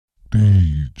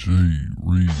Deejay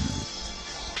real.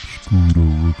 Screwed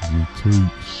up records and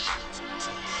tapes.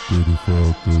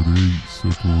 35, 38,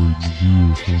 separating the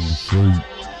real from the fake.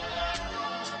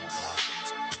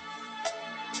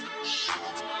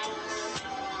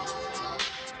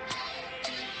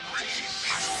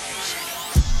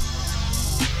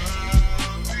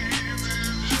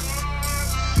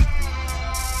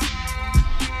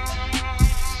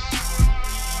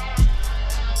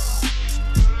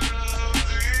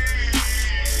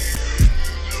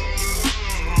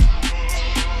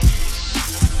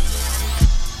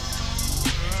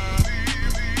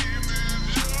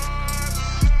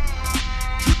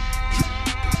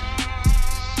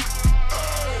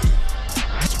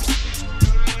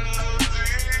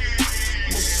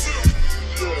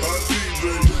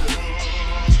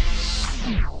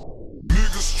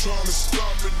 Tryna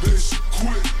stop me, they should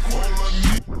quit. All I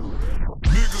need.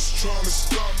 Niggas tryna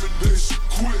stop me, they should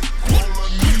quit. All I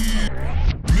need.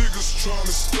 Niggas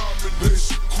tryna stop me, they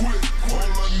should quit. All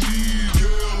I need.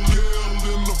 Girl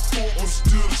in the fork, I'm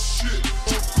still the shit.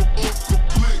 Buck a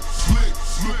flick.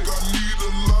 Look, I need a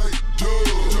light, duh.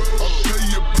 I pay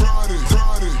you Friday.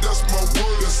 That's my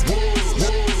word. That's word.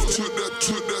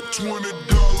 Took that $20,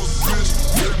 bitch.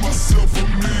 Made myself a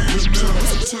millionaire.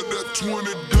 Took that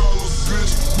 $20,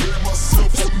 bitch. Made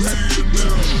myself a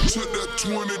millionaire. Took that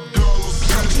 $20,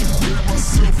 bitch. Made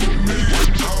myself a millionaire.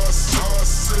 I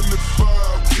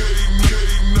 75K,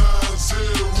 90.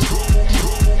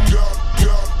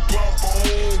 Got pop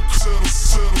on.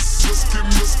 Settle.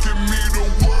 Just give me the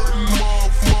word,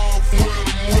 motherfucker.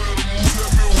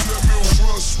 Tell me,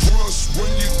 trust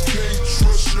when you can't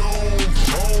trust your own.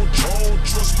 I don't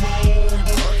trust my own,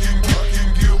 but I can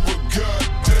give a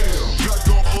goddamn. Back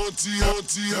on auntie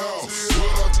house,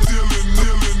 but I still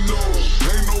know.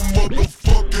 Ain't no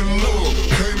motherfucking love.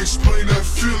 Can't explain that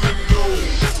feeling, no.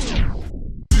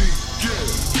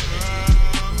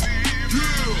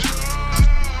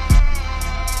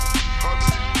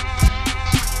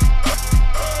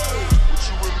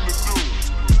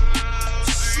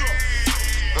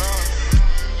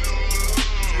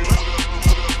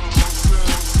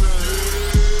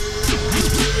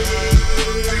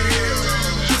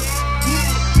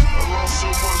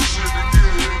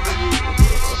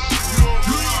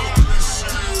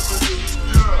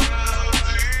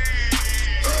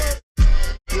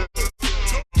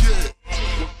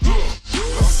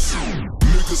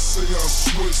 Say I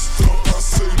switched up, I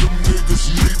say them niggas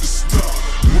need to stop.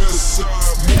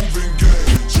 Westside moving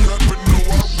gang, trapping know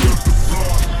I rip the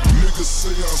block. Niggas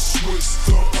say I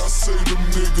switched up, I say them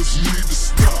niggas need to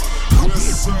stop.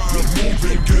 Westside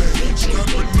moving gang,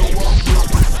 trapping know I rip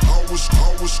the block.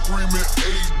 I was screaming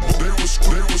 8, they was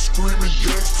screaming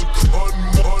gangsta.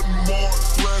 Unmarked,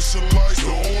 flashing lights,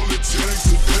 the only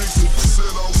gangsta.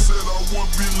 Said I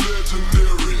would be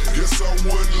legendary, guess I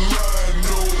wasn't lying,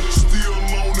 no. Still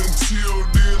alone until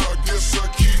then, I guess I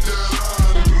keep that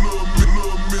eye. Little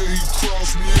man, he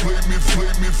crossed me, played me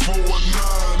for a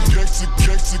 9.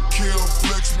 Gangsta kill,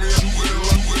 flex me, shoot and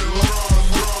run.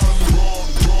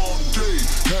 Broad day,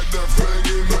 had that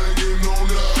banging on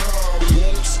the high.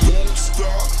 Won't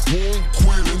stop, won't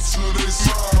quit until they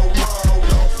smile.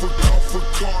 Alpha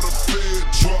Carter fed,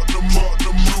 drop them up,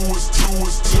 them newest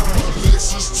time.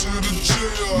 Lexus to the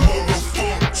jail,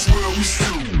 motherfucker, 12 we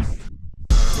still.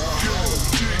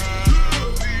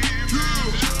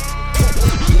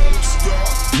 Won't stop,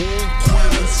 won't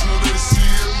quit until they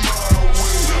see it my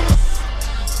way.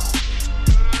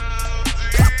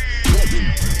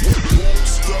 Won't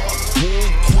stop,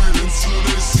 won't quit until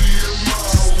they see it my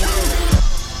way.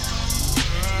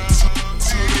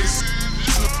 Till they see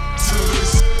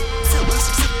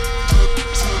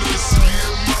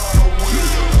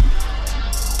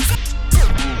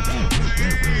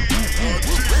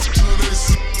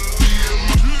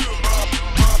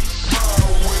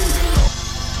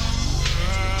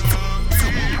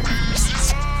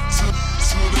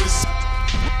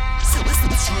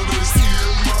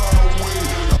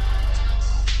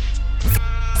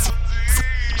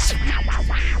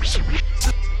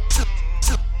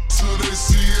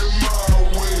it my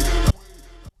way. Till they see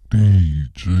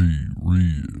Deejay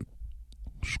real.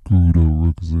 Screwed up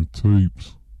records and tapes.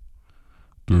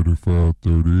 35,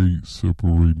 38,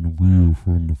 separating the real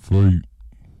from the fake.